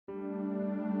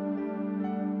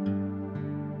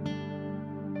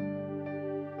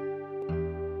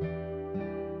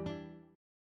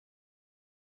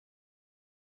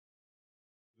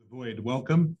right,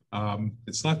 welcome.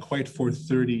 It's not quite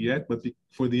 4:30 yet, but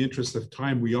for the interest of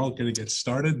time, we all going to get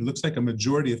started. It looks like a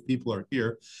majority of people are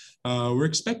here. We're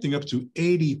expecting up to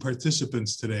 80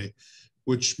 participants today,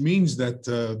 which means that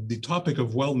the topic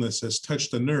of wellness has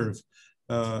touched a nerve.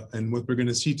 And what we're going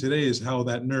to see today is how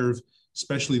that nerve,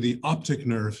 especially the optic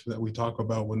nerve that we talk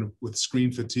about with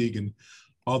screen fatigue and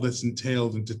all that's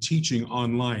entailed into teaching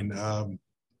online.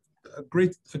 A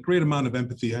great amount of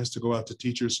empathy has to go out to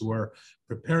teachers who are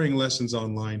preparing lessons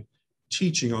online,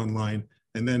 teaching online,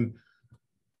 and then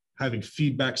having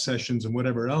feedback sessions and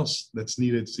whatever else that's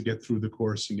needed to get through the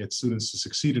course and get students to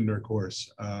succeed in their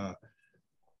course.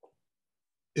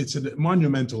 It's a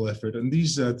monumental effort, and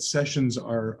these sessions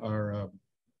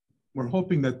we're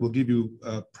hoping that will give you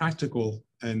practical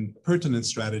and pertinent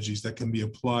strategies that can be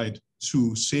applied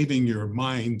to saving your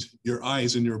mind, your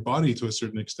eyes, and your body to a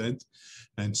certain extent.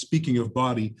 And speaking of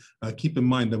body, keep in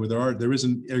mind that there is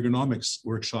an ergonomics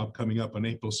workshop coming up on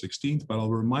April 16th, but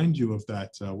I'll remind you of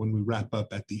that when we wrap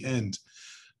up at the end.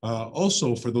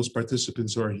 Also, for those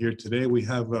participants who are here today, we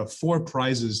have 4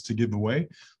 prizes to give away,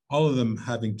 all of them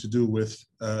having to do with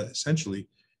essentially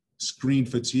screen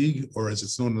fatigue, or as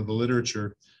it's known in the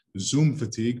literature, Zoom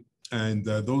fatigue. And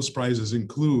those prizes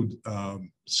include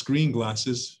screen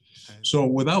glasses. So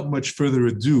without much further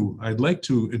ado, I'd like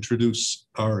to introduce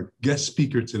our guest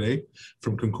speaker today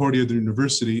from Concordia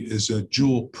University is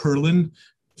Jewel Perlin.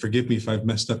 Forgive me if I've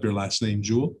messed up your last name,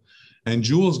 Jewel. And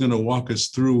Jewel is going to walk us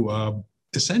through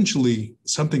essentially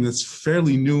something that's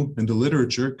fairly new in the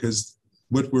literature, because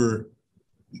what we're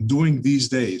doing these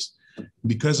days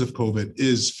because of COVID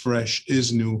is fresh,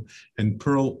 is new, and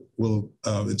Jewel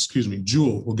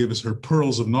will give us her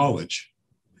pearls of knowledge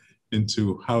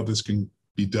into how this can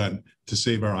be done to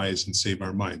save our eyes and save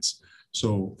our minds.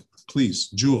 So please,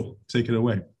 Jewel, take it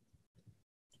away.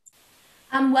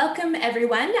 Welcome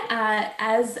everyone.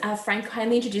 As Frank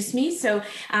kindly introduced me, so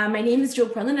my name is Jewel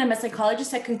Perlin. I'm a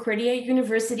psychologist at Concordia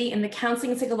University in the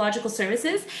Counseling and Psychological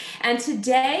Services. And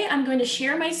today I'm going to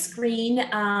share my screen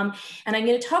and I'm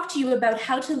going to talk to you about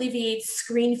how to alleviate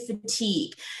screen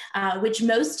fatigue, which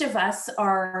most of us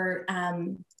are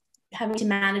having to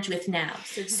manage with now.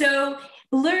 So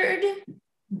blurred,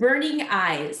 burning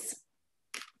eyes,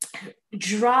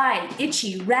 dry,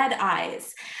 itchy, red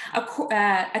eyes,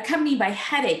 accompanied by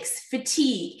headaches,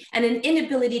 fatigue, and an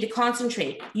inability to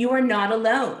concentrate. You are not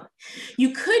alone.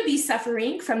 You could be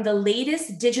suffering from the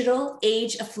latest digital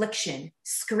age affliction,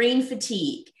 screen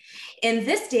fatigue. In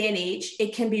this day and age,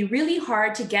 it can be really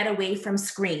hard to get away from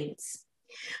screens.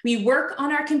 We work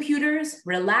on our computers,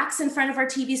 relax in front of our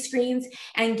TV screens,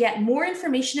 and get more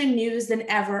information and news than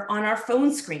ever on our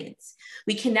phone screens.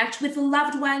 We connect with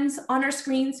loved ones on our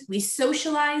screens. We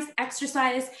socialize,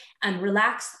 exercise, and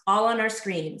relax all on our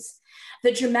screens.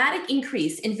 The dramatic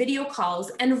increase in video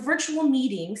calls and virtual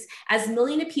meetings as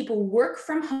millions of people work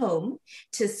from home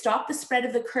to stop the spread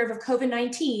of the curve of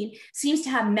COVID-19 seems to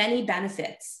have many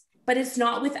benefits, but it's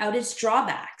not without its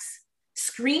drawbacks.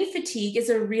 Screen fatigue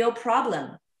is a real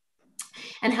problem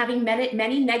and having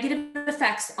many negative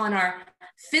effects on our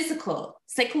physical,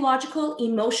 psychological,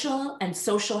 emotional, and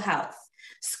social health.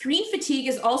 Screen fatigue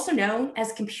is also known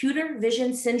as computer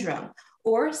vision syndrome,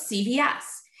 or CVS.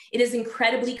 It is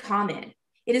incredibly common.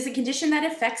 It is a condition that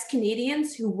affects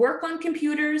Canadians who work on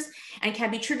computers and can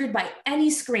be triggered by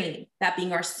any screen, that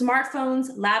being our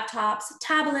smartphones, laptops,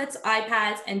 tablets,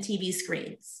 iPads, and TV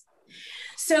screens.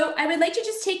 So I would like to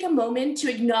just take a moment to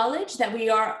acknowledge that we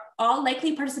are all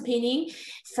likely participating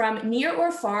from near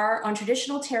or far on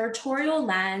traditional territorial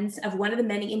lands of one of the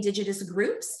many Indigenous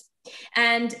groups.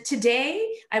 And today,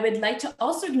 I would like to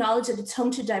also acknowledge that it's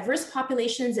home to diverse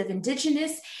populations of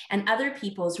Indigenous and other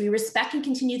peoples. We respect and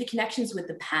continue the connections with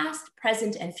the past,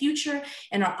 present, and future,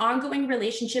 and our ongoing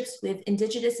relationships with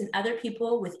Indigenous and other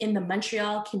people within the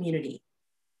Montreal community.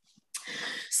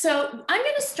 So I'm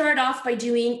going to start off by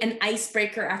doing an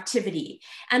icebreaker activity.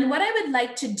 And what I would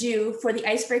like to do for the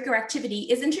icebreaker activity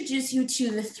is introduce you to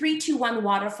the 3-2-1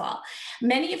 waterfall.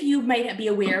 Many of you might be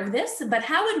aware of this, but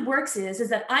how it works is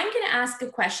that I'm going to ask a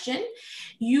question.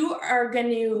 You are going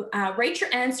to write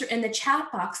your answer in the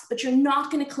chat box, but you're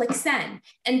not going to click send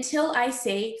until I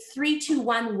say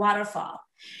 3-2-1 waterfall.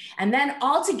 And then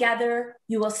all together,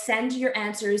 you will send your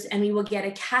answers and we will get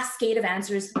a cascade of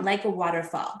answers like a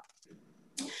waterfall.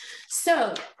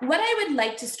 So what I would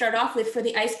like to start off with for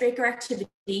the icebreaker activity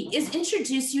is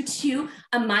introduce you to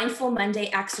a Mindful Monday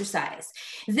exercise.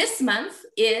 This month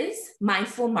is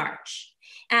Mindful March,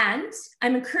 and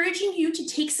I'm encouraging you to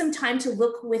take some time to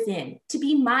look within, to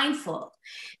be mindful.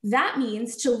 That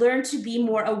means to learn to be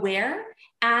more aware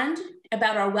and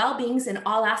about our well-beings in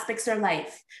all aspects of our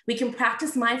life. We can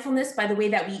practice mindfulness by the way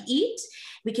that we eat.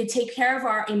 We can take care of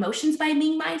our emotions by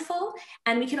being mindful,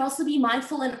 and we can also be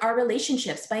mindful in our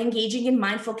relationships by engaging in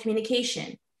mindful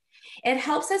communication. It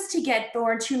helps us to get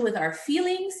more in tune with our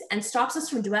feelings and stops us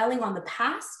from dwelling on the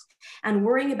past and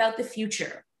worrying about the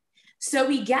future. So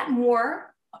we get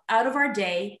more out of our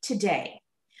day today.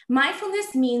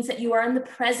 Mindfulness means that you are in the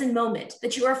present moment,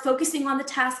 that you are focusing on the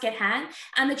task at hand,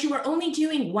 and that you are only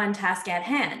doing one task at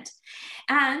hand.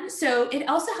 And so it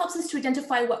also helps us to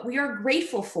identify what we are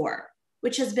grateful for,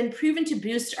 which has been proven to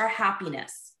boost our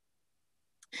happiness.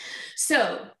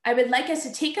 So I would like us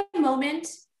to take a moment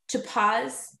to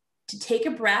pause, to take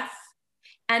a breath,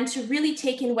 and to really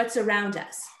take in what's around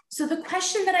us. So the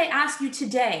question that I ask you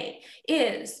today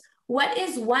is, what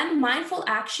is one mindful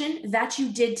action that you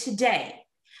did today?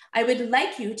 I would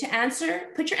like you to answer,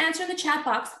 put your answer in the chat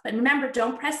box, but remember,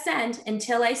 don't press send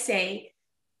until I say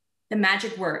the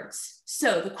magic words.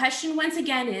 So the question once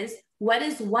again is, what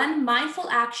is one mindful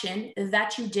action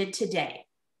that you did today?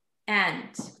 And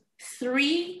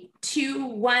 3, 2,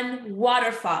 1,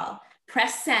 waterfall.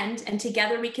 Press send, and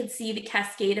together we can see the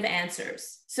cascade of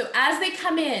answers. So as they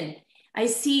come in, I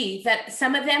see that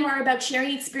some of them are about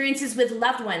sharing experiences with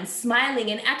loved ones, smiling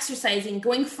and exercising,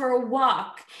 going for a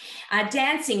walk,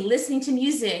 dancing, listening to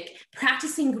music,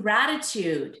 practicing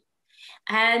gratitude,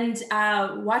 and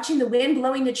watching the wind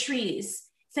blowing the trees.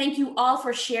 Thank you all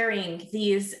for sharing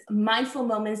these mindful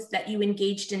moments that you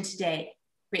engaged in today.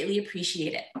 Greatly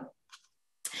appreciate it.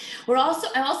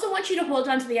 I also want you to hold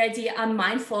on to the idea I'm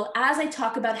mindful as I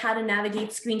talk about how to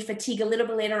navigate screen fatigue a little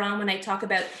bit later on when I talk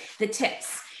about the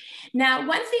tips. Now,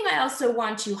 one thing I also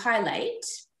want to highlight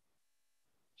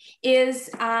is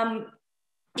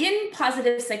in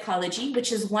positive psychology,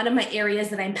 which is one of my areas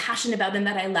that I'm passionate about and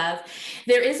that I love,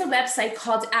 there is a website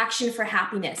called Action for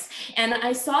Happiness. And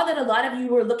I saw that a lot of you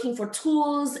were looking for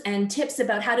tools and tips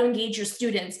about how to engage your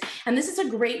students. And this is a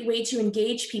great way to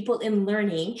engage people in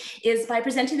learning, is by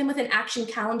presenting them with an action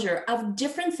calendar of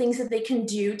different things that they can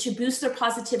do to boost their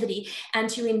positivity and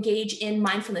to engage in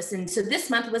mindfulness. And so this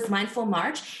month was Mindful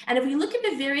March. And if we look at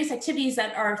the various activities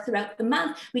that are throughout the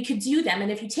month, we could do them. And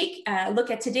if you take a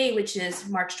look at today, which is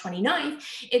March 29th,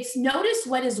 it's notice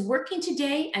what is working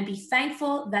today and be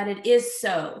thankful that it is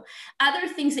so. Other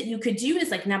things that you could do is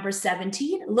like number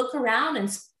 17, look around and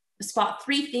spot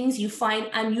 3 things you find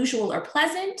unusual or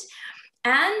pleasant.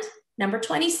 And number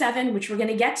 27, which we're going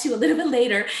to get to a little bit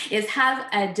later, is have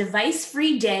a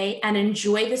device-free day and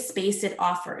enjoy the space it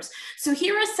offers. So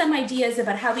here are some ideas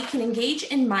about how we can engage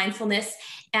in mindfulness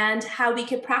and how we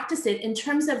could practice it in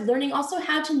terms of learning also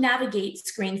how to navigate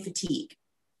screen fatigue.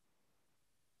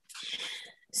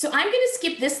 So I'm going to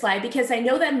skip this slide because I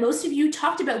know that most of you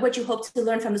talked about what you hoped to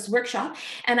learn from this workshop,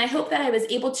 and I hope that I was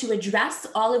able to address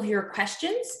all of your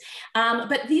questions.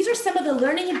 But these are some of the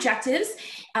learning objectives,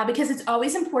 because it's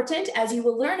always important, as you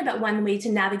will learn about one way to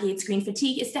navigate screen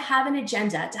fatigue, is to have an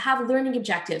agenda, to have learning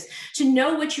objectives, to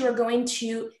know what you are going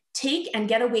to take and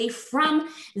get away from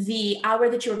the hour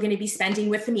that you're going to be spending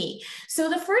with me. So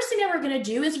the first thing that we're going to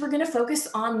do is we're going to focus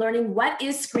on learning what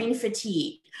is screen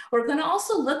fatigue. We're going to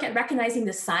also look at recognizing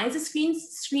the signs of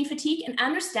screen fatigue and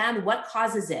understand what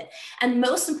causes it. And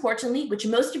most importantly, which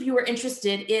most of you are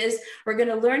interested in, is we're going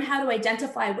to learn how to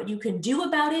identify what you can do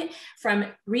about it from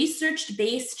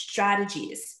research-based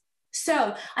strategies.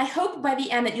 So I hope by the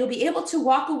end that you'll be able to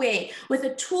walk away with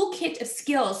a toolkit of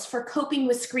skills for coping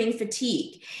with screen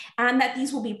fatigue, and that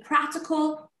these will be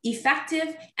practical,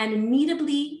 effective, and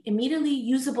immediately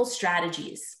usable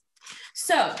strategies.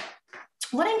 So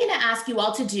what I'm going to ask you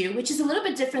all to do, which is a little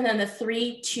bit different than the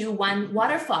 3, 2, 1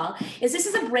 waterfall, is this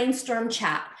is a brainstorm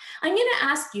chat. I'm going to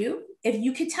ask you if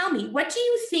you could tell me, what do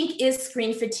you think is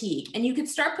screen fatigue? And you could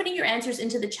start putting your answers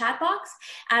into the chat box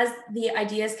as the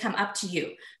ideas come up to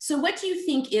you. So what do you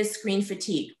think is screen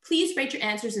fatigue? Please write your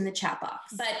answers in the chat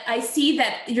box. But I see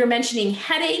that you're mentioning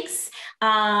headaches,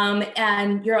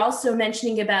 and you're also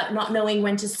mentioning about not knowing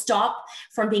when to stop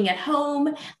from being at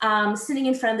home, sitting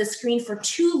in front of the screen for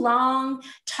too long,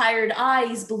 tired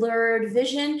eyes, blurred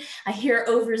vision. I hear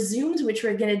over-zoomed, which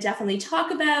we're going to definitely talk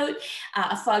about,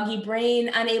 a foggy brain,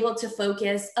 unable to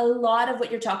focus. A lot of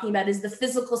what you're talking about is the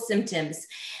physical symptoms,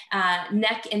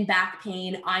 neck and back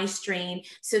pain, eye strain.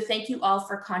 So thank you all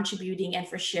for contributing and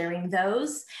for sharing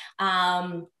those.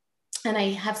 And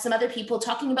I have some other people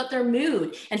talking about their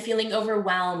mood and feeling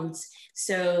overwhelmed.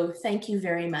 So thank you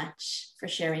very much for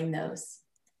sharing those.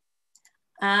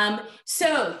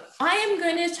 So I am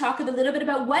going to talk a little bit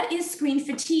about what is screen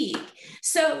fatigue.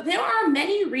 So there are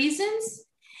many reasons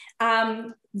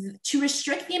to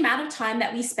restrict the amount of time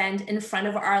that we spend in front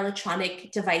of our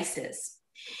electronic devices.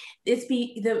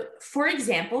 For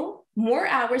example, more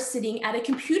hours sitting at a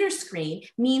computer screen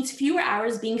means fewer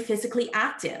hours being physically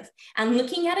active. And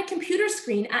looking at a computer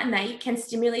screen at night can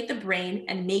stimulate the brain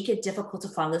and make it difficult to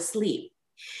fall asleep.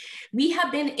 We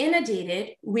have been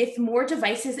inundated with more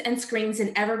devices and screens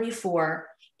than ever before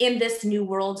in this new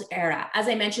world era. As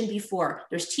I mentioned before,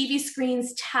 there's TV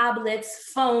screens,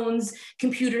 tablets, phones,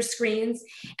 computer screens,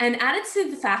 and added to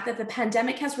the fact that the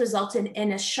pandemic has resulted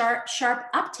in a sharp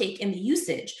uptake in the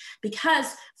usage,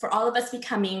 because for all of us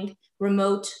becoming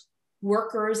remote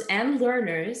workers and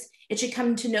learners, it should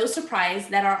come to no surprise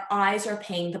that our eyes are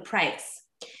paying the price.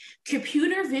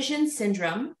 Computer vision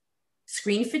syndrome,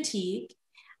 screen fatigue,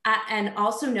 and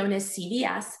also known as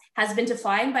CVS, has been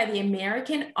defined by the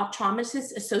American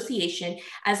Optometrists Association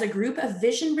as a group of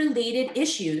vision-related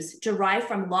issues derived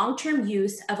from long-term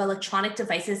use of electronic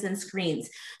devices and screens.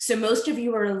 So most of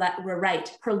you were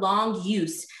right, prolonged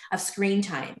use of screen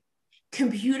time.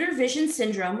 Computer vision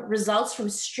syndrome results from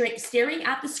staring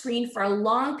at the screen for a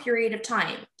long period of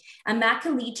time, and that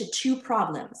can lead to two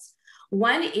problems.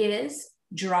 One is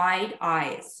dried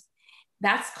eyes.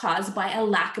 That's caused by a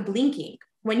lack of blinking.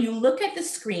 When you look at the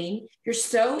screen, you're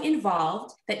so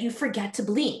involved that you forget to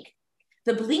blink.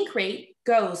 The blink rate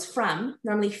goes from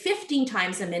normally 15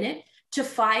 times a minute to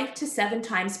 5 to 7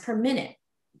 times per minute.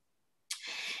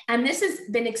 And this has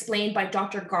been explained by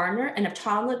Dr. Garner, an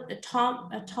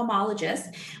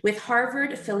ophthalmologist with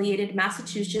Harvard-affiliated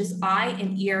Massachusetts Eye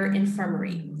and Ear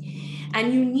Infirmary.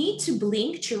 And you need to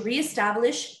blink to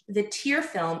reestablish the tear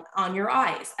film on your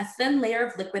eyes, a thin layer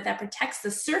of liquid that protects the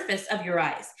surface of your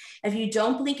eyes. If you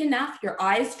don't blink enough, your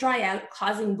eyes dry out,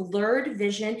 causing blurred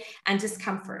vision and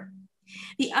discomfort.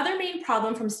 The other main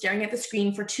problem from staring at the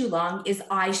screen for too long is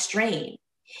eye strain.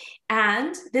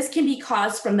 And this can be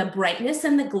caused from the brightness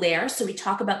and the glare. So we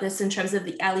talk about this in terms of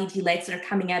the LED lights that are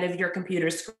coming out of your computer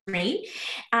screen,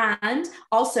 and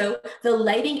also the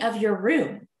lighting of your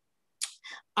room.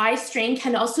 Eye strain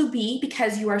can also be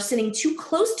because you are sitting too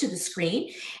close to the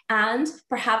screen and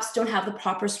perhaps don't have the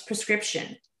proper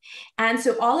prescription. And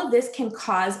so all of this can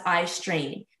cause eye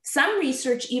strain. Some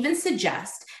research even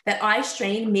suggests that eye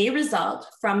strain may result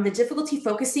from the difficulty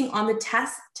focusing on the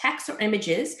text or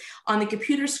images on the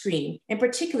computer screen, in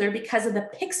particular because of the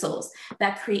pixels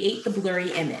that create the blurry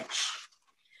image.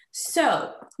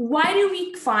 So why do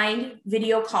we find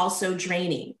video calls so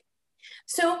draining?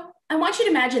 So I want you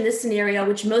to imagine this scenario,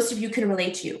 which most of you can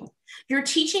relate to. You're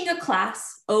teaching a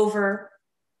class over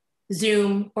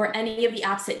Zoom or any of the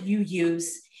apps that you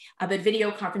use, but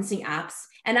video conferencing apps.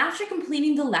 And after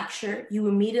completing the lecture, you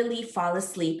immediately fall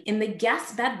asleep in the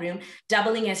guest bedroom,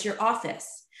 doubling as your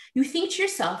office. You think to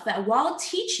yourself that while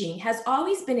teaching has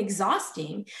always been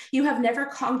exhausting, you have never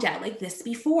conked out like this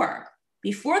before.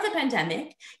 Before the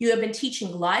pandemic, you have been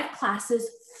teaching live classes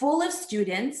full of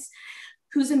students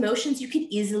whose emotions you could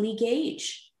easily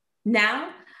gauge.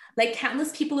 Now, like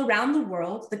countless people around the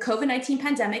world, the COVID-19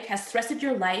 pandemic has thrusted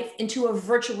your life into a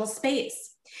virtual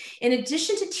space. In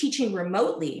addition to teaching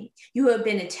remotely, you have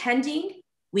been attending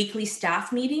weekly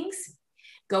staff meetings,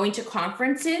 going to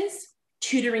conferences,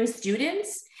 tutoring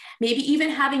students, maybe even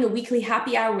having a weekly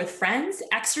happy hour with friends,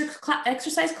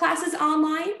 exercise classes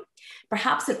online,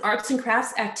 perhaps an arts and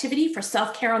crafts activity for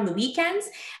self-care on the weekends,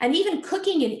 and even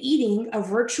cooking and eating a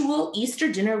virtual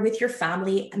Easter dinner with your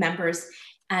family members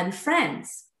and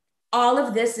friends. All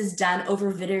of this is done over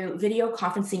video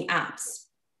conferencing apps.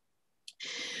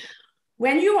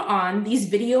 When you're on these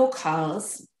video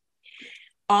calls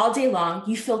all day long,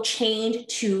 you feel chained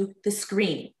to the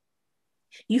screen.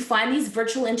 You find these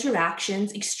virtual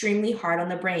interactions extremely hard on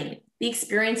the brain. The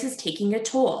experience is taking a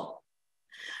toll.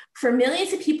 For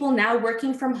millions of people now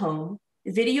working from home,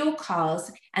 video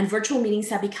calls and virtual meetings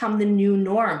have become the new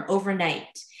norm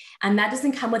overnight. And that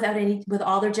doesn't come with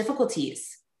all their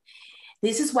difficulties.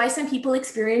 This is why some people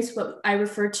experience what I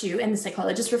refer to, and the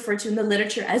psychologists refer to in the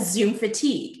literature, as Zoom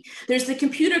fatigue. There's the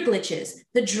computer glitches,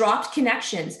 the dropped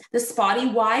connections, the spotty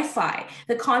Wi-Fi,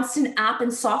 the constant app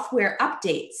and software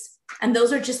updates. And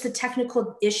those are just the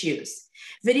technical issues.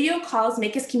 Video calls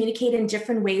make us communicate in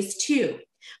different ways too,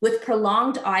 with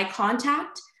prolonged eye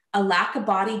contact, a lack of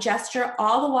body gesture,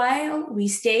 all the while we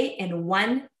stay in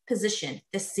one position,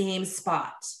 the same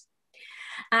spot.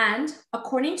 And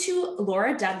according to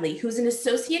Laura Dudley, who's an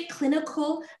associate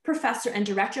clinical professor and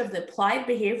director of the Applied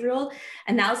Behavioral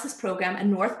Analysis Program at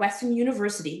Northwestern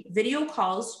University, video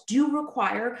calls do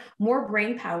require more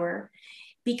brain power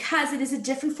because it is a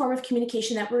different form of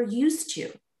communication that we're used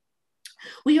to.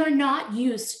 We are not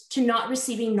used to not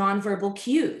receiving nonverbal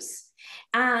cues.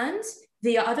 And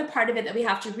the other part of it that we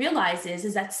have to realize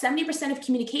is that 70% of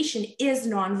communication is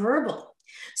nonverbal.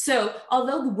 So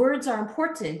although the words are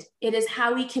important, it is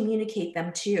how we communicate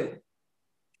them too.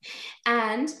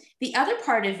 And the other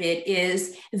part of it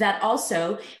is that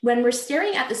also when we're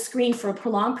staring at the screen for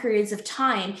prolonged periods of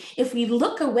time, if we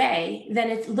look away,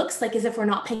 then it looks like as if we're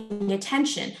not paying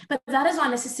attention. But that is not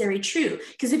necessarily true,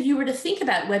 because if you were to think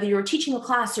about whether you're teaching a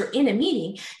class or in a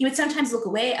meeting, you would sometimes look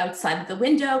away outside of the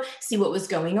window, see what was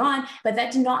going on, but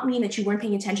that did not mean that you weren't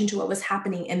paying attention to what was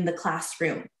happening in the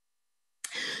classroom.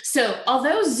 So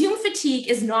although Zoom fatigue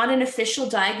is not an official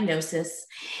diagnosis,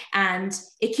 and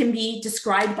it can be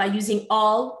described by using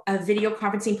all video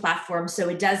conferencing platforms, so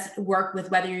it does work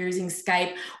with whether you're using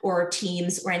Skype or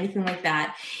Teams or anything like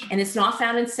that, and it's not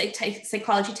found in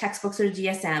psychology textbooks or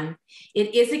DSM,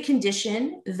 it is a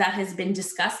condition that has been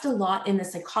discussed a lot in the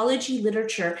psychology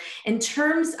literature in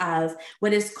terms of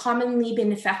what has commonly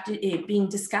been being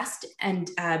discussed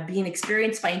and being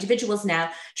experienced by individuals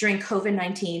now during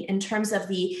COVID-19 in terms of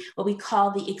what we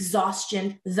call the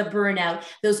exhaustion, the burnout,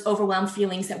 those overwhelmed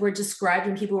feelings that were described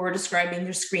when people were describing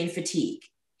their screen fatigue.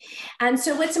 And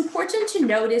so what's important to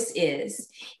notice is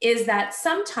that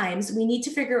sometimes we need to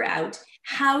figure out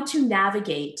how to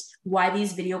navigate why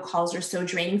these video calls are so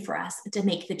draining for us to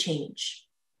make the change.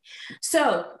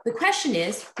 So the question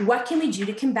is, what can we do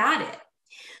to combat it?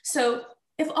 So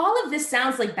if all of this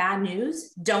sounds like bad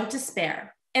news, don't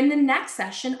despair. In the next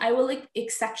session, I will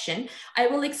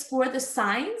explore the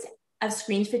signs of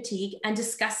screen fatigue and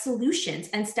discuss solutions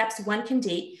and steps one can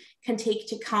take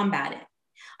to combat it.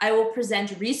 I will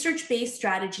present research-based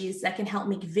strategies that can help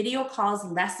make video calls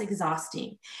less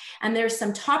exhausting. And there are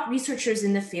some top researchers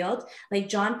in the field, like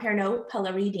Jewel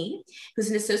Perlin, who's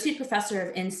an associate professor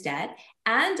of INSTEAD,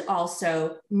 and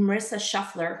also Marissa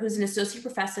Shuffler, who's an associate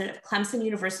professor at Clemson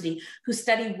University, who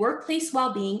study workplace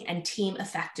well-being and team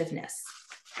effectiveness.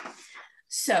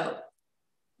 So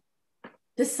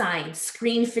the signs,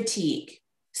 screen fatigue.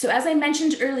 So as I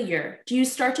mentioned earlier, do you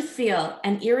start to feel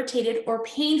an irritated or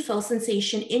painful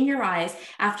sensation in your eyes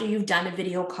after you've done a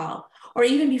video call, or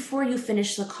even before you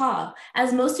finish the call?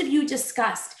 As most of you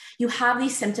discussed, you have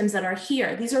these symptoms that are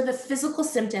here. These are the physical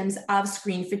symptoms of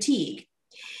screen fatigue.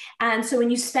 And so when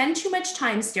you spend too much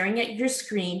time staring at your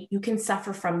screen, you can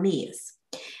suffer from these.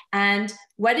 And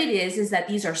what it is that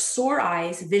these are sore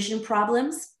eyes, vision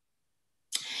problems.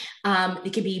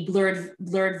 It could be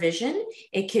blurred vision.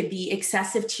 It could be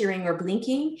excessive tearing or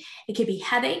blinking. It could be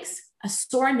headaches, a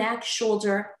sore neck,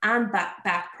 shoulder, and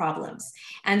back problems.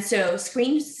 And so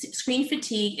screen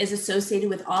fatigue is associated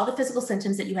with all the physical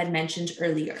symptoms that you had mentioned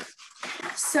earlier.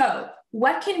 So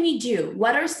what can we do?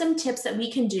 What are some tips that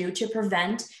we can do to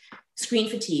prevent screen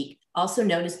fatigue, also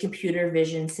known as computer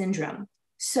vision syndrome?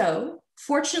 So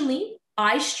fortunately,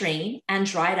 eye strain and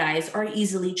dried eyes are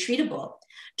easily treatable.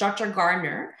 Dr.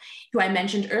 Gardner, who I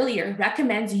mentioned earlier,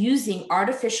 recommends using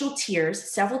artificial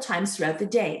tears several times throughout the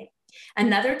day.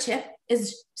 Another tip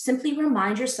is simply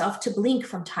remind yourself to blink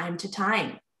from time to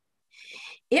time.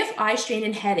 If eye strain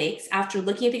and headaches after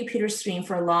looking at the computer screen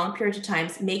for a long period of time,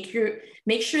 make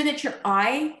sure that your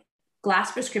eye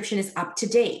glass prescription is up to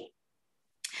date.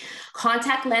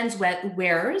 Contact lens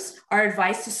wearers are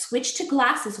advised to switch to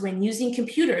glasses when using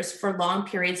computers for long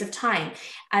periods of time,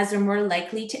 as they're more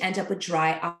likely to end up with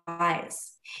dry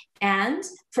eyes. And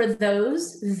for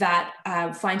those that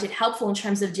find it helpful in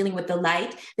terms of dealing with the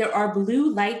light, there are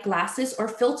blue light glasses or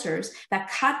filters that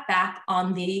cut back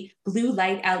on the blue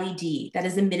light LED that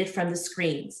is emitted from the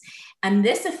screens. And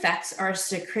this affects our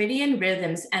circadian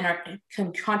rhythms and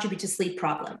can contribute to sleep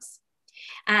problems.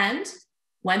 And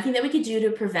one thing that we could do to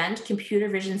prevent computer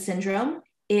vision syndrome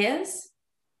is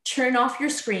turn off your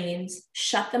screens,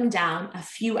 shut them down a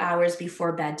few hours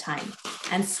before bedtime,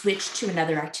 and switch to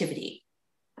another activity.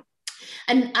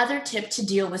 Another tip to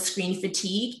deal with screen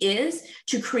fatigue is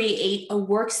to create a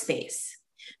workspace.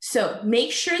 So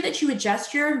make sure that you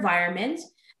adjust your environment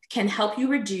can help you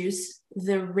reduce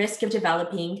the risk of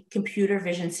developing computer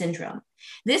vision syndrome.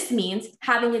 This means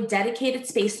having a dedicated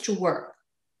space to work.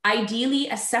 Ideally,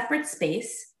 a separate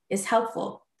space is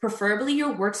helpful. Preferably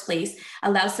your workspace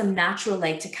allows some natural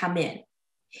light to come in.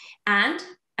 And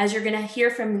as you're gonna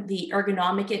hear from the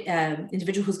ergonomic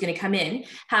individual who's gonna come in,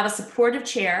 have a supportive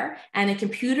chair and a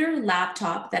computer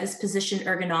laptop that is positioned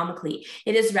ergonomically.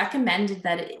 It is recommended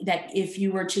that if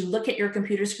you were to look at your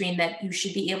computer screen, that you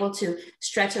should be able to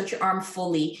stretch out your arm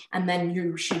fully, and then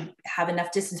you should have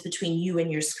enough distance between you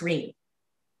and your screen.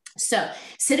 So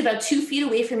sit about 2 feet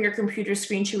away from your computer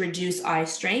screen to reduce eye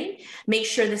strain. Make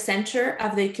sure the center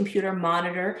of the computer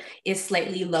monitor is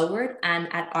slightly lowered and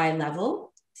at eye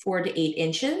level, 4 to 8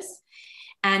 inches.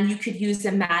 And you could use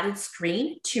a matted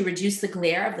screen to reduce the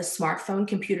glare of the smartphone,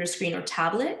 computer screen, or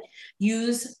tablet.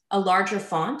 Use a larger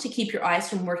font to keep your eyes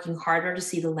from working harder to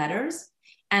see the letters,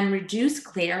 and reduce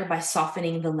glare by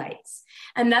softening the lights.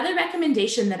 Another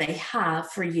recommendation that I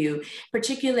have for you,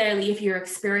 particularly if you're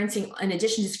experiencing, in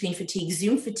addition to screen fatigue,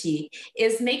 Zoom fatigue,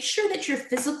 is make sure that your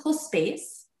physical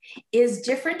space is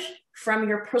different from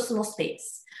your personal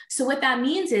space. So what that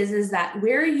means is that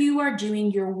where you are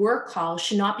doing your work calls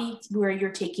should not be where you're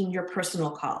taking your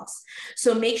personal calls.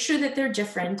 So make sure that they're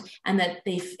different and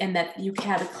that you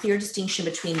can have a clear distinction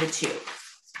between the two.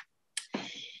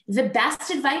 The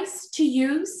best advice to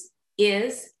use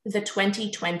is the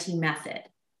 20-20 method.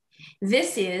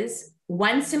 This is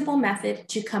one simple method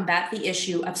to combat the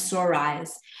issue of sore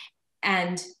eyes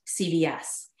and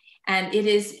CVS. And it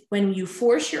is when you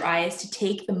force your eyes to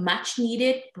take the much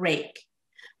needed break,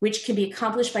 which can be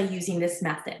accomplished by using this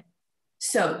method.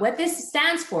 So what this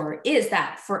stands for is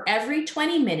that for every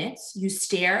 20 minutes, you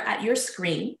stare at your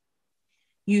screen,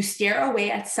 you stare away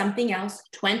at something else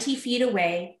 20 feet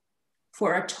away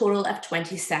for a total of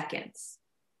 20 seconds.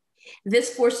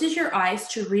 This forces your eyes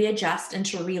to readjust and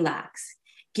to relax,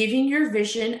 giving your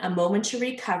vision a moment to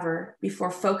recover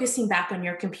before focusing back on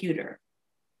your computer.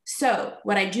 So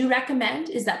what I do recommend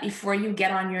is that before you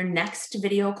get on your next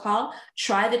video call,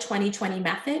 try the 20-20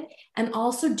 method, and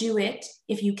also do it,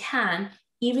 if you can,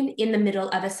 even in the middle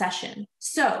of a session.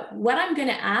 So what I'm going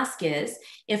to ask is,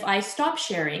 if I stop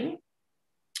sharing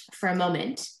for a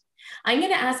moment, I'm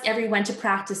going to ask everyone to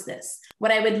practice this.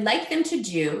 What I would like them to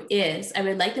do is, I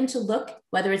would like them to look,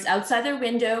 whether it's outside their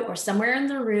window or somewhere in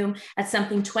the room, at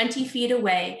something 20 feet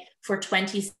away for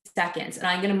 20 seconds. And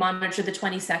I'm going to monitor the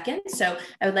 20 seconds. So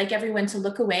I would like everyone to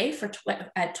look away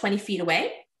at 20 feet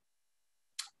away.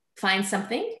 Find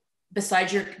something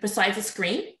besides the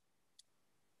screen.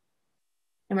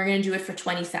 And we're going to do it for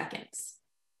 20 seconds.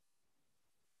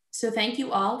 So thank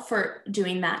you all for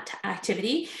doing that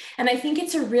activity. And I think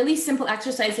it's a really simple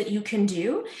exercise that you can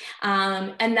do.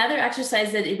 Another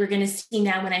exercise that we're going to see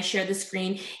now when I share the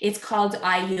screen, it's called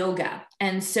eye yoga.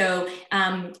 And so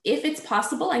if it's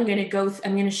possible, I'm going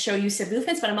to show you some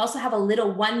movements, but I'm also have a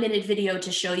little 1-minute video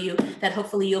to show you that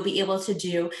hopefully you'll be able to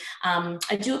do.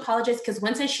 I do apologize because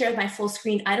once I share my full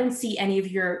screen, I don't see any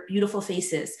of your beautiful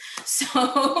faces. So,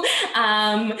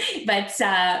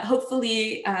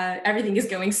 hopefully everything is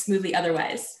going smoothly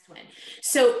otherwise.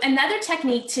 So another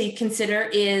technique to consider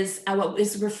is what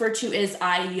is referred to as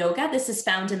eye yoga. This is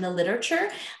found in the literature.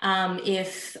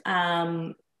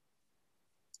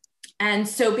 And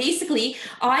so basically,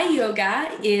 eye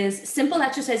yoga is simple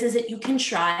exercises that you can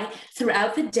try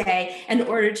throughout the day in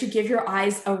order to give your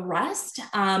eyes a rest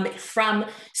from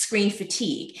screen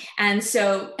fatigue. And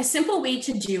so a simple way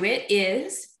to do it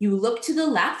is you look to the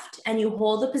left and you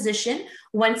hold the position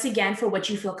once again for what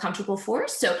you feel comfortable for.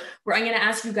 So I'm going to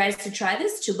ask you guys to try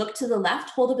this, to look to the left,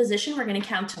 hold the position. We're going to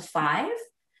count to 5.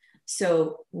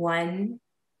 So 1,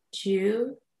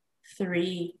 2,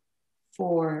 3,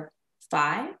 4,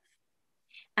 5.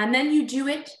 And then you do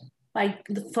it by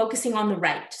focusing on the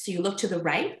right. So you look to the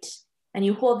right and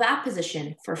you hold that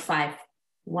position for 5.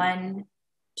 1,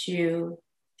 2,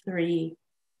 3,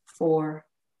 4,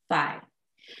 5.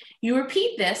 You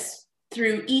repeat this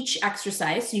through each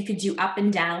exercise. So you could do up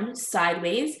and down,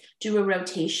 sideways, do a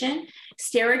rotation,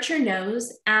 stare at your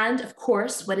nose, and of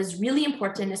course, what is really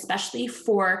important, especially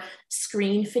for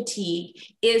screen fatigue,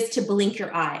 is to blink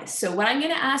your eyes. So what I'm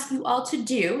going to ask you all to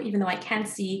do, even though I can't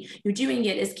see you doing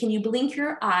it, is can you blink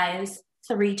your eyes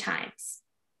 3 times?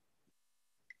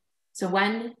 So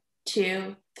 1,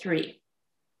 2, 3.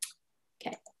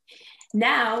 Okay.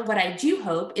 Now, what I do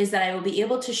hope is that I will be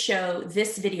able to show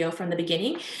this video from the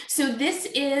beginning. So this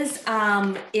is,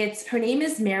 her name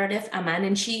is Meredith Aman,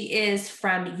 and she is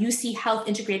from UC Health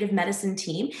Integrative Medicine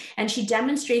team, and she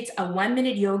demonstrates a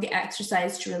 1-minute yoga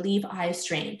exercise to relieve eye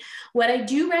strain. What I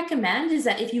do recommend is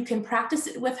that if you can practice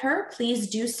it with her, please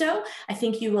do so. I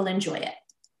think you will enjoy it.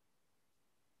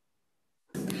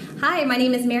 Hi, my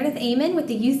name is Meredith Aman with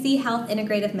the UC Health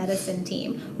Integrative Medicine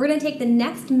team. We're going to take the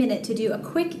next minute to do a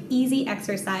quick, easy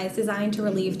exercise designed to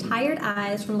relieve tired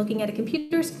eyes from looking at a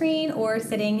computer screen or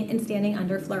sitting and standing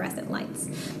under fluorescent lights.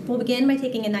 We'll begin by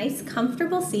taking a nice,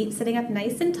 comfortable seat, sitting up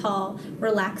nice and tall.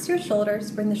 Relax your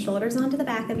shoulders, bring the shoulders onto the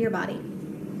back of your body.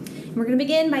 And we're going to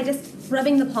begin by just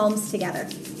rubbing the palms together.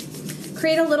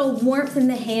 Create a little warmth in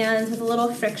the hands with a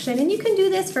little friction, and you can do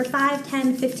this for 5,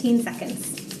 10, 15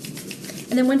 seconds.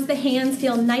 And then once the hands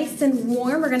feel nice and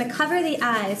warm, we're going to cover the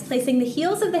eyes, placing the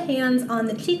heels of the hands on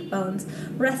the cheekbones,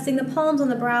 resting the palms on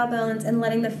the brow bones, and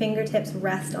letting the fingertips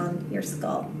rest on your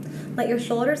skull. Let your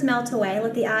shoulders melt away.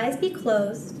 Let the eyes be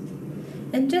closed.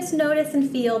 And just notice and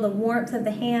feel the warmth of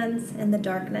the hands and the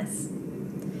darkness.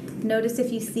 Notice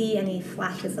if you see any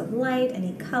flashes of light,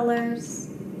 any colors.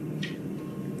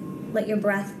 Let your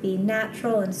breath be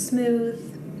natural and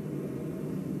smooth.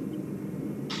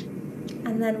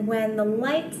 And then when the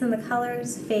lights and the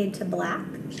colors fade to black,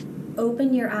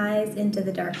 open your eyes into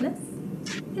the darkness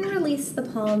and release the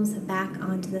palms back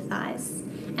onto the thighs.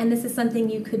 And this is something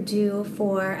you could do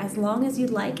for as long as you'd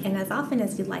like and as often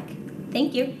as you'd like.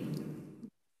 Thank you.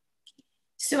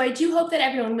 So I do hope that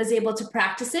everyone was able to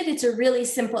practice it. It's a really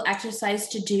simple exercise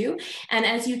to do. And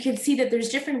as you can see that there's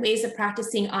different ways of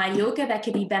practicing eye yoga that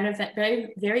can be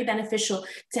very beneficial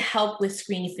to help with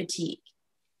screen fatigue.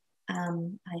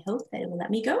 I hope that it will let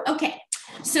me go. Okay,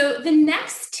 so the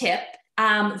next tip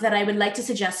that I would like to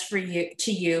suggest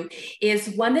to you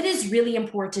is one that is really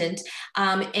important,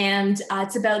 and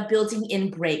it's about building in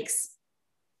breaks.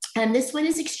 And this one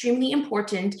is extremely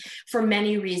important for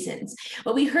many reasons.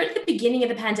 What we heard at the beginning of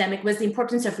the pandemic was the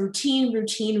importance of routine,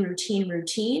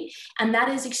 and that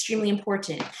is extremely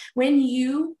important. When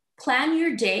you plan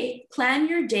your day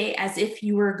as if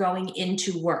you were going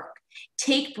into work.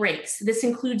 Take breaks. This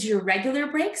includes your regular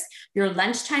breaks, your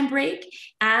lunchtime break,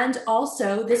 and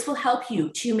also this will help you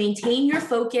to maintain your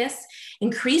focus,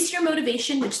 increase your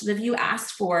motivation, which some of you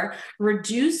asked for,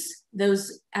 reduce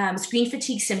those screen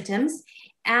fatigue symptoms.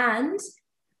 And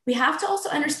we have to also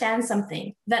understand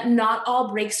something, that not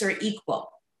all breaks are equal.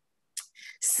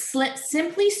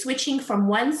 Simply switching from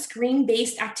one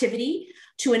screen-based activity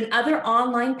to another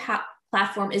online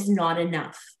platform is not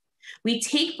enough. We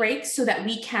take breaks so that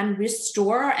we can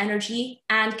restore our energy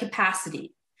and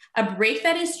capacity. A break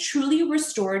that is truly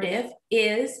restorative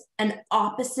is an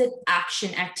opposite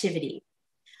action activity.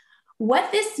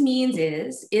 What this means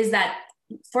is that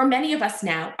for many of us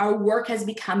now, our work has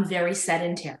become very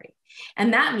sedentary.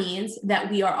 And that means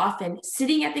that we are often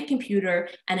sitting at the computer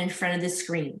and in front of the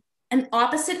screen. An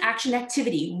opposite action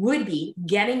activity would be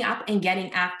getting up and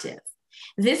getting active.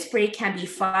 This break can be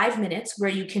 5 minutes where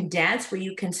you can dance, where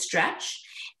you can stretch.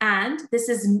 And this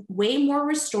is way more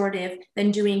restorative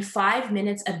than doing 5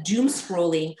 minutes of doom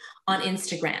scrolling on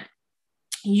Instagram.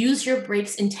 Use your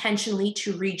breaks intentionally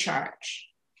to recharge.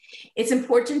 It's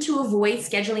important to avoid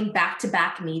scheduling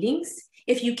back-to-back meetings.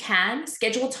 If you can,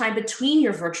 schedule time between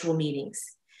your virtual meetings.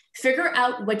 Figure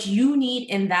out what you need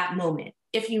in that moment.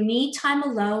 If you need time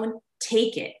alone,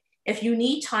 take it. If you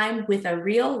need time with a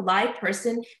real live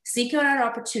person, seek out an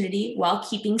opportunity while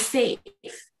keeping safe.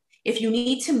 If you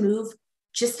need to move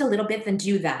just a little bit, then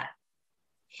do that.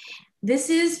 This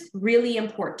is really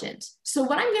important. So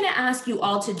what I'm going to ask you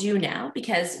all to do now,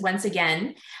 because once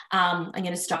again, I'm going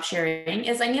to stop sharing,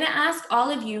 is I'm going to ask all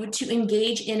of you to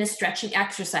engage in a stretching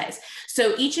exercise.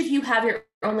 So each of you have your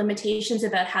own limitations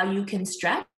about how you can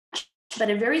stretch,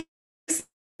 but a very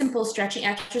simple stretching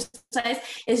exercise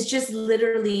is just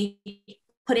literally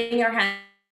putting our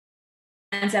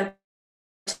hands out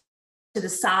to the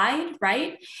side,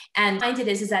 right? And find it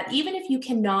is that even if you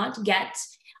cannot get,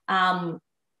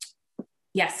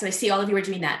 yes, so I see all of you are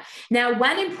doing that. Now,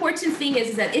 one important thing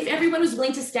is that if everyone was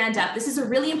willing to stand up, this is a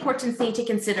really important thing to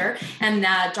consider. And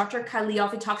Dr. Kali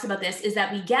often talks about this, is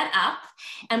that we get up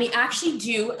and we actually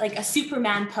do like a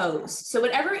Superman pose. So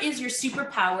whatever is your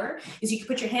superpower is you can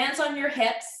put your hands on your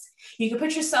hips, you can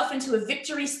put yourself into a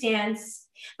victory stance.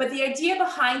 But the idea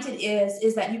behind it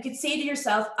is that you could say to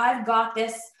yourself, I've got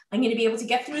this. I'm going to be able to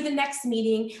get through the next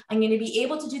meeting. I'm going to be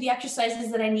able to do the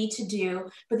exercises that I need to do.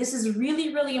 But this is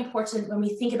really, really important when we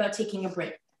think about taking a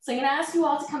break. So I'm going to ask you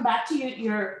all to come back to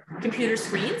your computer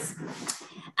screens.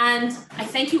 And I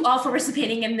thank you all for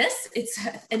participating in this. It's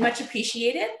much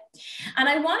appreciated. And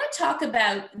I want to talk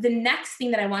about, the next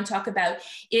thing that I want to talk about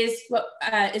is what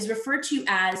is referred to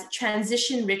as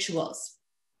transition rituals.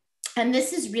 And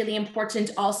this is really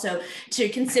important also to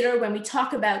consider when we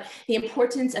talk about the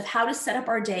importance of how to set up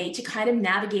our day to kind of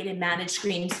navigate and manage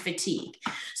screen fatigue.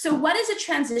 So what is a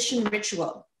transition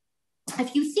ritual?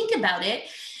 If you think about it,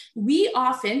 we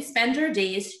often spend our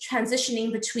days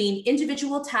transitioning between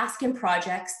individual tasks and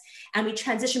projects, and we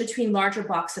transition between larger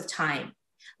blocks of time,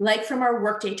 like from our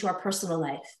workday to our personal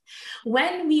life.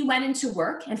 When we went into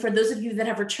work, and for those of you that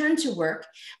have returned to work,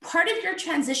 part of your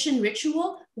transition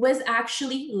ritual was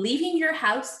actually leaving your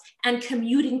house and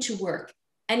commuting to work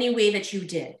any way that you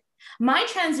did. My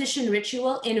transition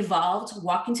ritual involved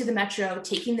walking to the metro,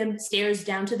 taking the stairs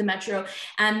down to the metro,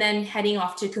 and then heading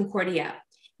off to Concordia.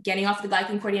 getting off the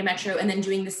Concordia Metro, and then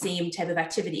doing the same type of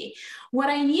activity. What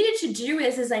I needed to do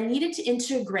is I needed to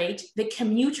integrate the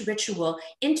commute ritual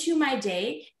into my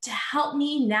day to help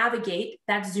me navigate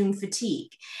that Zoom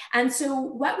fatigue. And so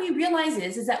what we realize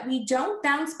is that we don't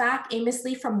bounce back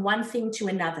aimlessly from one thing to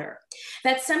another,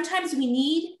 that sometimes we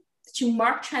need to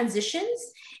mark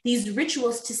transitions, these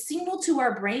rituals to signal to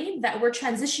our brain that we're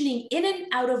transitioning in and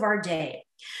out of our day.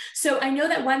 So I know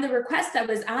that one of the requests that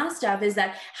was asked of is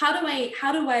that how do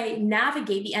I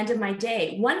navigate the end of my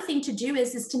day? One thing to do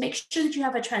is to make sure that you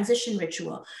have a transition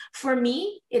ritual. For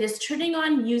me, it is turning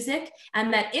on music,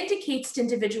 and that indicates to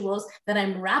individuals that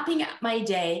I'm wrapping up my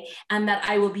day and that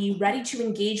I will be ready to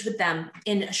engage with them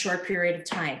in a short period of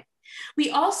time.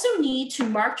 We also need to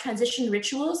mark transition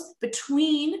rituals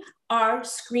between our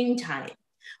screen time.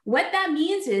 What that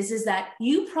means is that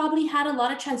you probably had a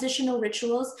lot of transitional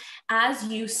rituals as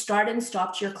you started and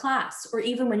stopped your class, or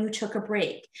even when you took a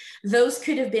break. Those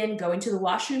could have been going to the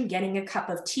washroom, getting a cup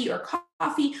of tea or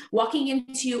coffee, walking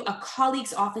into a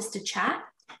colleague's office to chat.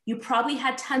 You probably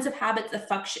had tons of habits that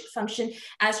function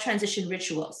as transition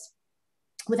rituals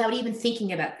without even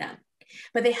thinking about them.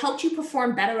 But they helped you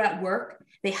perform better at work.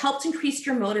 They helped increase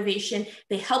your motivation.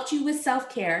 They helped you with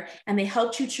self-care, and they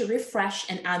helped you to refresh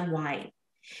and unwind.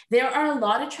 There are a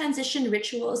lot of transition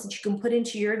rituals that you can put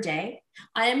into your day.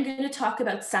 I am going to talk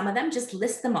about some of them, just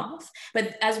list them off.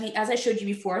 But as I showed you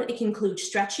before, it can include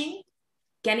stretching,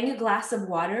 getting a glass of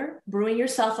water, brewing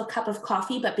yourself a cup of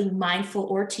coffee, but being mindful,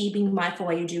 or tea, being mindful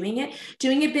while you're doing it,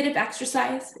 doing a bit of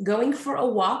exercise, going for a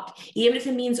walk, even if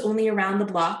it means only around the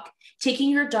block, taking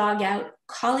your dog out,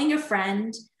 calling a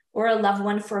friend or a loved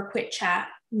one for a quick chat,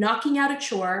 knocking out a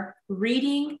chore,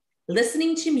 reading,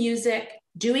 listening to music,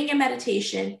 doing a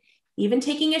meditation, even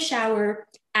taking a shower,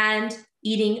 and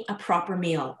eating a proper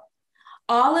meal.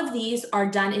 All of these are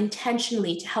done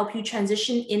intentionally to help you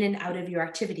transition in and out of your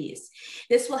activities.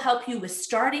 This will help you with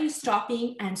starting,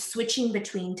 stopping, and switching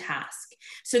between tasks.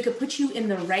 So it could put you in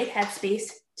the right headspace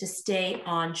to stay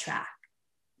on track.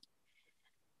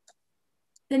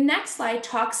 The next slide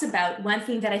talks about one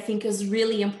thing that I think is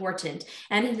really important,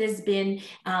 and it has been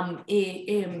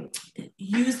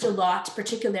used a lot,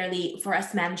 particularly for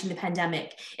us managing the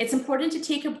pandemic. It's important to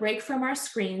take a break from our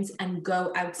screens and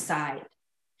go outside.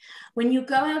 When you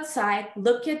go outside,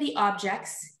 look at the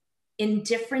objects in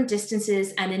different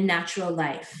distances and in natural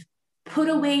life. Put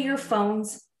away your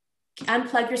phones,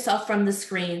 unplug yourself from the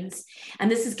screens,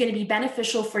 and this is going to be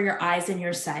beneficial for your eyes and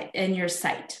your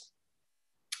sight.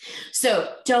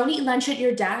 So don't eat lunch at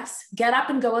your desk. Get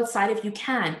up and go outside if you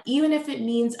can, even if it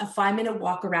means a 5-minute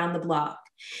walk around the block.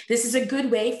 This is a good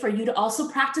way for you to also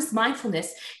practice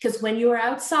mindfulness, because when you are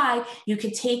outside, you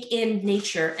can take in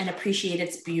nature and appreciate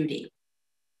its beauty.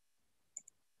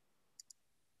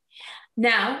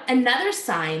 Now, another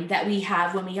sign that we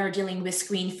have when we are dealing with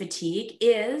screen fatigue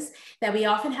is that we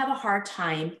often have a hard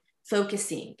time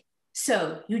focusing.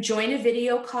 So you join a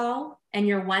video call and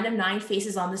you're one of 9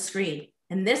 faces on the screen.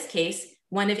 In this case,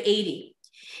 one of 80.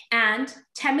 And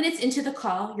 10 minutes into the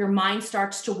call, your mind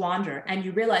starts to wander and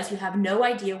you realize you have no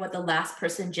idea what the last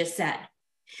person just said.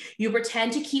 You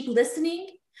pretend to keep listening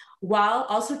while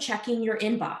also checking your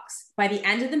inbox. By the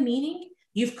end of the meeting,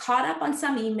 you've caught up on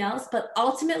some emails, but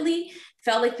ultimately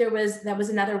felt like that was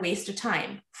another waste of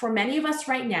time. For many of us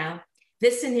right now,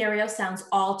 this scenario sounds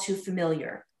all too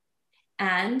familiar.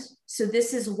 And so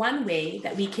this is one way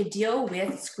that we could deal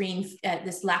with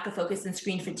this lack of focus and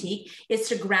screen fatigue, is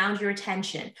to ground your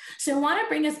attention. So I want to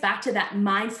bring us back to that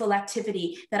mindful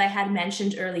activity that I had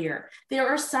mentioned earlier. There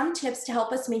are some tips to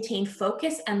help us maintain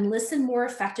focus and listen more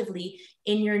effectively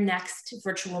in your next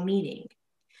virtual meeting.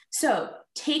 So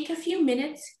take a few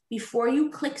minutes before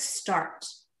you click start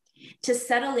to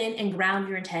settle in and ground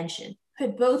your attention.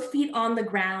 Put both feet on the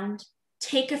ground,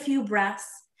 take a few breaths,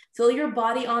 feel your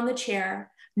body on the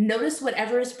chair, notice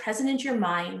whatever is present in your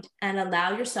mind, and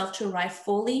allow yourself to arrive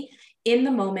fully in the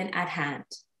moment at hand.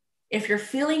 If you're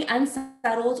feeling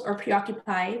unsettled or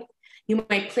preoccupied, you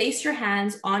might place your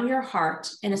hands on your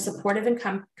heart in a supportive and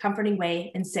comforting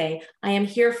way and say, I am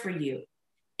here for you.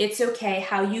 It's okay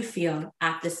how you feel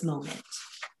at this moment.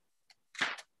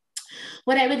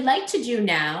 What I would like to do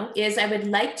now is I would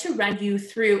like to run you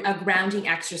through a grounding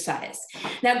exercise.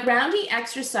 Now, grounding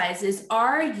exercises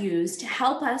are used to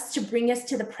help us to bring us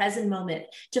to the present moment,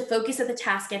 to focus at the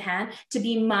task at hand, to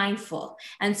be mindful.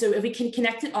 And so if we can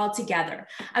connect it all together.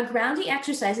 A grounding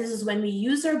exercise is when we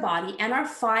use our body and our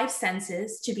 5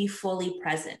 senses to be fully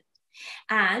present.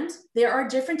 And there are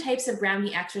different types of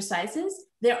grounding exercises.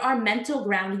 There are mental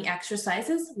grounding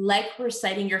exercises, like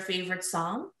reciting your favorite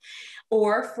song,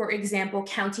 or for example,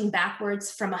 counting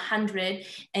backwards from 100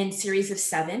 in series of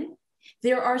 7.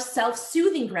 There are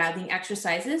self-soothing grounding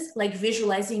exercises like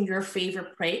visualizing your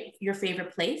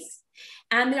favorite place.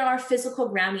 And there are physical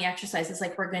grounding exercises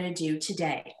like we're going to do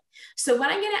today. So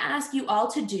what I'm going to ask you all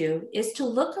to do is to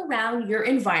look around your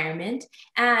environment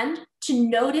and to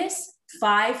notice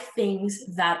 5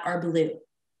 things that are blue.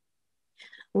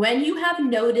 When you have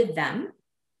noted them,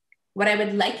 what I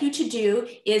would like you to do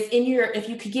is if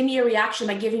you could give me a reaction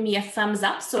by giving me a thumbs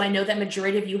up, so I know that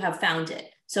majority of you have found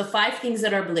it. So 5 things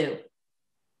that are blue.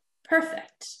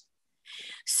 Perfect.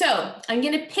 So I'm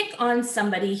going to pick on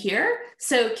somebody here.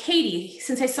 So Katie,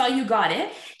 since I saw you got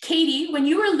it, Katie, when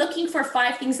you were looking for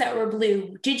 5 things that were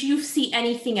blue, did you see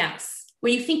anything else? Were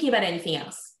you thinking about anything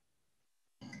else?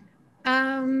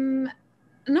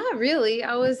 Not really.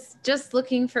 I was just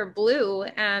looking for blue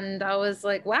and I was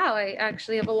like, wow, I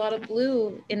actually have a lot of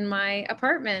blue in my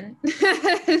apartment.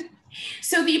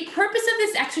 So the purpose of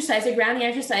this exercise, a grounding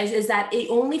exercise, is that it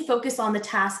only focuses on the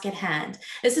task at hand.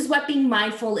 This is what being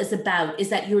mindful is about, is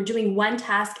that you're doing one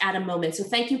task at a moment. So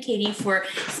thank you, Katie, for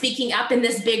speaking up in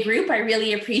this big group. I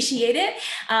really appreciate it.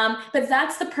 But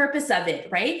that's the purpose of it,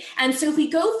 right? And so if we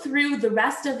go through the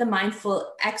rest of the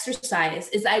mindful exercise,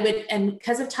 and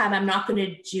because of time, I'm not going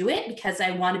to do it because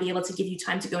I want to be able to give you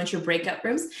time to go into your breakout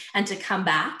rooms and to come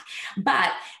back.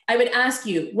 But I would ask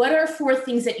you, what are 4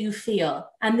 things that you feel?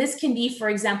 And this can be, for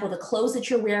example, the clothes that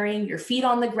you're wearing, your feet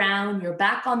on the ground, your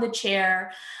back on the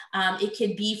chair. It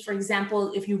could be, for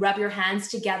example, if you rub your hands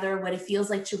together, what it feels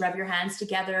like to rub your hands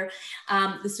together.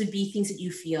 This would be things that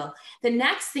you feel. The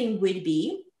next thing would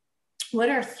be, what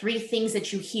are 3 things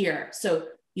that you hear? So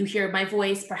you hear my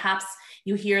voice, perhaps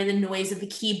you hear the noise of the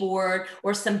keyboard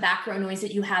or some background noise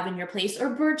that you have in your place, or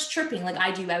birds chirping like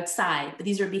I do outside, but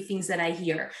these would be things that I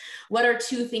hear. What are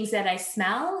 2 things that I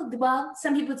smell? Well,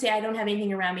 some people would say I don't have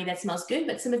anything around me that smells good,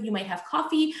 but some of you might have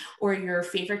coffee or your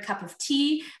favorite cup of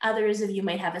tea. Others of you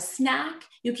might have a snack.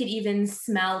 You could even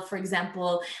smell, for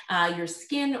example, your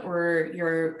skin or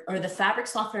the fabric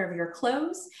softener of your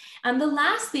clothes. And the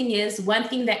last thing is one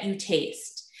thing that you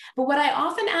taste. But what I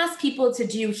often ask people to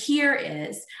do here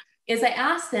is I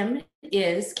ask them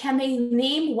can they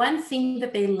name one thing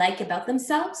that they like about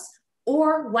themselves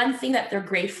or one thing that they're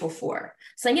grateful for?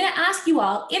 So I'm going to ask you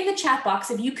all in the chat box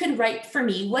if you could write for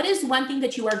me, what is one thing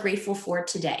that you are grateful for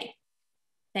today?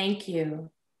 Thank you.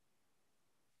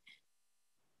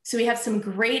 So we have some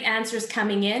great answers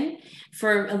coming in.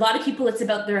 For a lot of people, it's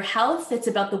about their health. It's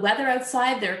about the weather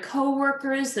outside, their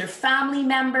coworkers, their family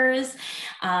members.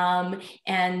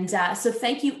 So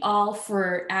thank you all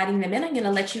for adding them in. I'm going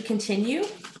to let you continue.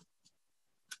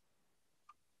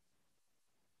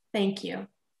 Thank you.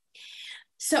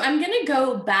 So I'm going to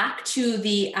go back to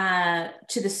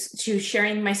to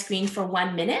sharing my screen for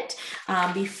 1 minute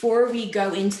before we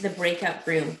go into the breakout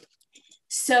room.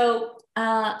 So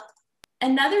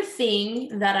another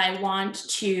thing that I want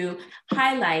to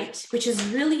highlight, which is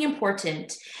really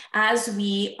important as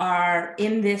we are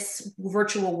in this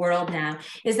virtual world now,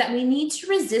 is that we need to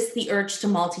resist the urge to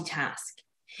multitask.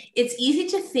 It's easy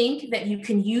to think that you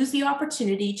can use the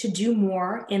opportunity to do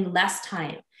more in less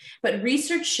time, but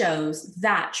research shows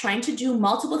that trying to do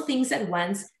multiple things at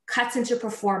once cuts into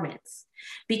performance.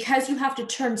 Because you have to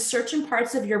turn certain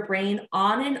parts of your brain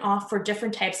on and off for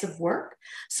different types of work,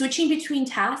 switching between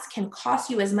tasks can cost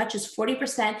you as much as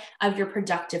 40% of your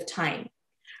productive time.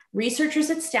 Researchers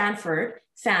at Stanford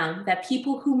found that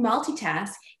people who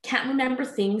multitask can't remember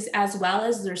things as well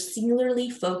as their singularly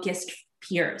focused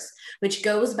peers, which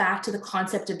goes back to the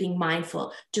concept of being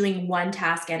mindful, doing one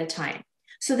task at a time.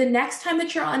 So the next time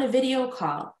that you're on a video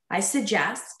call, I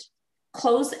suggest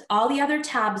close all the other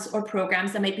tabs or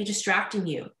programs that might be distracting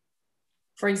you.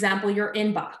 For example, your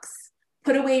inbox.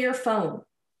 Put away your phone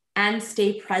and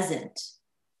stay present.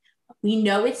 We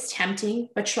know it's tempting,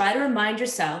 but try to remind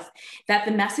yourself that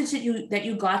the message that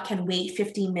you got can wait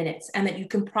 15 minutes and that you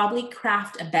can probably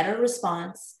craft a better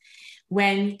response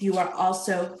when you are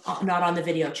also not on the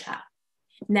video chat.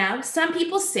 Now, some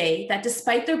people say that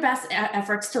despite their best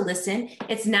efforts to listen,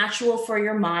 it's natural for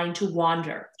your mind to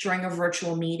wander during a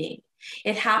virtual meeting.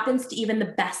 It happens to even the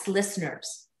best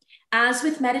listeners. As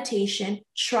with meditation,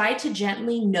 try to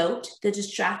gently note the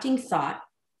distracting thought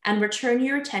and return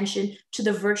your attention to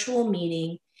the virtual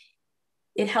meeting.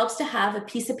 It helps to have a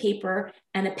piece of paper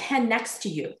and a pen next to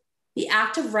you. The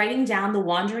act of writing down the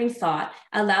wandering thought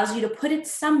allows you to put it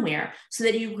somewhere so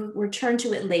that you return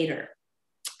to it later,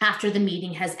 after the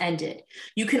meeting has ended.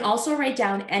 You can also write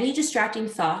down any distracting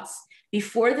thoughts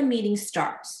before the meeting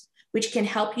starts, which can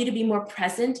help you to be more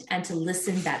present and to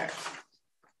listen better.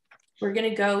 We're going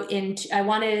to go into, I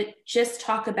want to just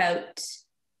talk about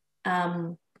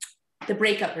the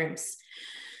breakout rooms.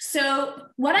 So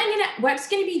what's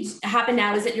going to be happen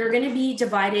now is that you're going to be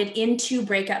divided into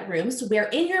breakout rooms, where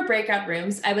in your breakout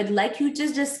rooms, I would like you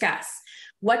to discuss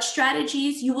what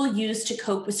strategies you will use to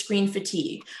cope with screen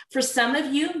fatigue. For some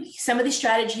of you, some of the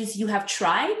strategies you have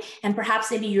tried, and perhaps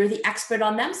maybe you're the expert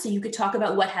on them, so you could talk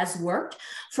about what has worked.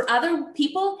 For other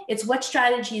people, it's what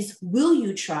strategies will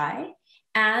you try,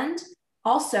 and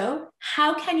also,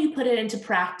 how can you put it into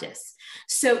practice?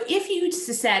 So if you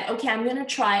said, okay, I'm going to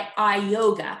try eye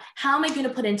yoga, how am I going to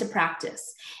put it into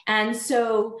practice? And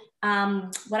so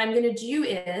what I'm going to do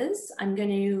is I'm going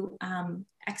to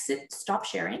stop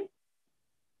sharing.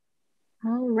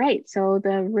 All right, so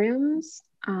the rooms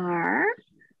are,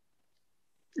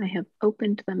 I have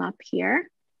opened them up here.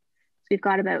 So we've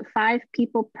got about 5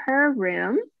 people per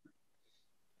room.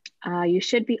 You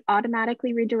should be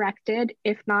automatically redirected.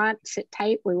 If not, sit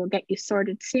tight. We will get you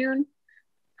sorted soon.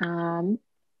 And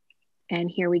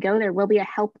here we go. There will be a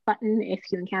help button. If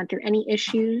you encounter any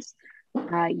issues,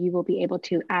 you will be able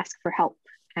to ask for help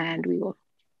and we will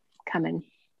come in.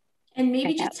 And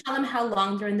maybe just tell them how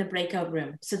long they're in the breakout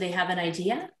room so they have an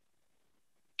idea.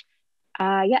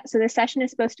 Yeah, so this session is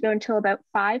supposed to go until about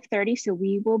 5:30. So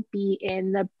we will be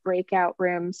in the breakout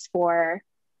rooms for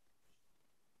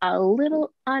a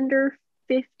little under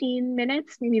 15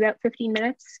 minutes, maybe about 15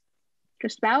 minutes,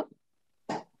 just about.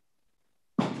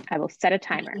 I will set a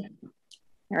timer.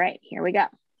 All right, here we go.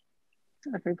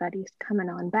 Everybody's coming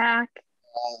on back.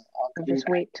 I'll just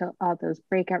wait till all those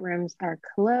breakout rooms are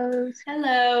closed.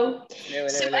 Hello.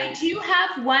 So I do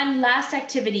have one last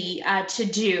activity to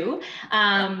do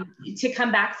to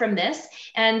come back from this.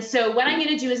 And so what I'm going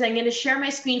to do is I'm going to share my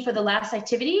screen for the last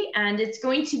activity, and it's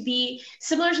going to be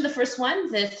similar to the first one,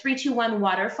 the 3, 2, 1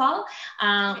 waterfall.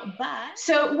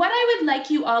 So what I would like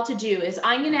you all to do is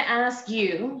I'm going to ask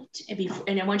you,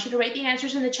 and I want you to write the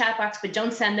answers in the chat box, but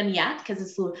don't send them yet because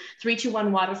it's the 3, 2,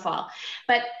 1 waterfall.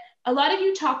 But a lot of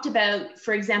you talked about,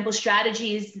 for example,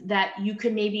 strategies that you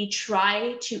could maybe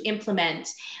try to implement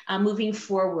moving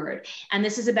forward. And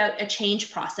this is about a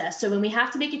change process. So when we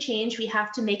have to make a change, we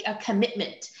have to make a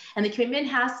commitment. And the commitment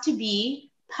has to be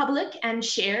public and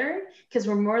shared because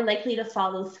we're more likely to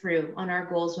follow through on our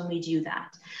goals when we do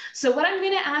that. So what I'm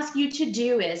going to ask you to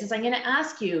do is I'm going to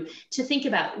ask you to think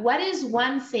about what is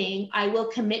one thing I will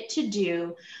commit to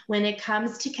do when it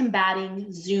comes to combating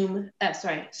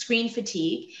screen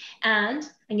fatigue. And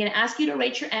I'm going to ask you to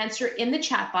write your answer in the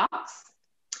chat box.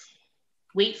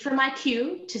 Wait for my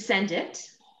cue to send it.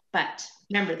 But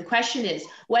remember, the question is,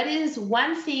 what is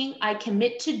one thing I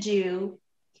commit to do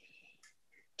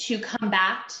to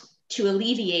combat, to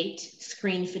alleviate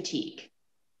screen fatigue?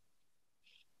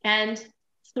 And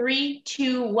 3,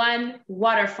 2, 1,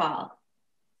 waterfall.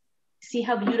 See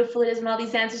how beautiful it is when all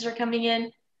these answers are coming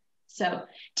in? So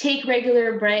take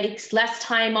regular breaks, less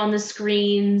time on the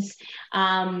screens,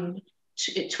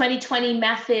 20-20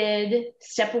 method,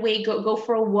 step away, go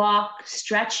for a walk,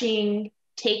 stretching,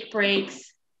 take breaks.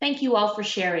 Thank you all for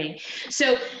sharing.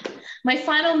 So my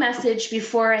final message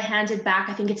before I hand it back,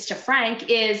 I think it's to Frank,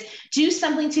 is do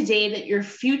something today that your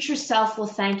future self will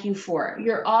thank you for.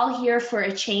 You're all here for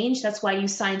a change. That's why you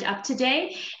signed up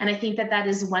today. And I think that that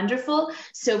is wonderful.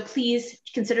 So please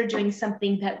consider doing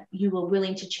something that you will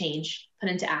willing to change,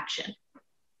 put into action.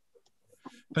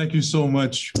 Thank you so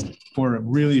much for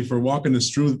walking us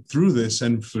through this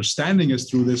and for standing us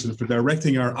through this and for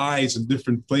directing our eyes in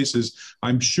different places.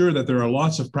 I'm sure that there are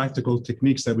lots of practical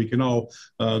techniques that we can all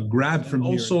grab from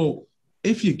here. Also,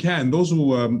 if you can, those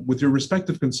who, with your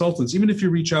respective consultants, even if you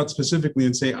reach out specifically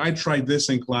and say, I tried this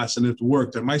in class and it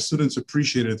worked and my students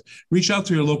appreciate it, reach out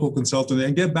to your local consultant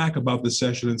and get back about the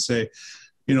session and say,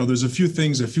 you know, there's a few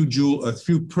things, a few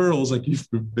pearls, like you're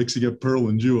mixing up pearl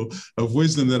and jewel, of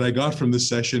wisdom that I got from this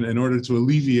session in order to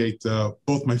alleviate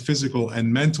both my physical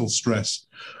and mental stress.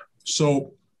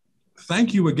 So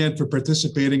thank you again for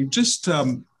participating. Just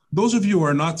those of you who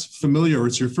are not familiar, or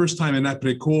it's your first time in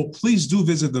Après-cours, please do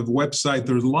visit the website.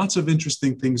 There's lots of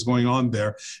interesting things going on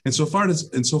there. And so far as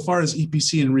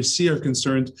EPC and RICI are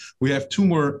concerned, we have 2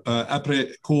 more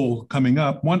Après-cours coming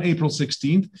up. One April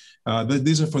 16th.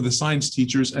 These are for the science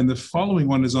teachers. And the following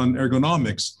one is on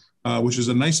ergonomics, which is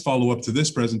a nice follow-up to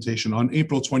this presentation on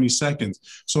April 22nd.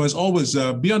 So as always,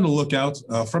 be on the lookout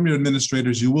from your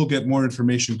administrators. You will get more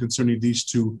information concerning these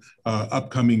 2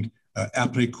 upcoming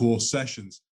Après-cours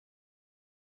sessions.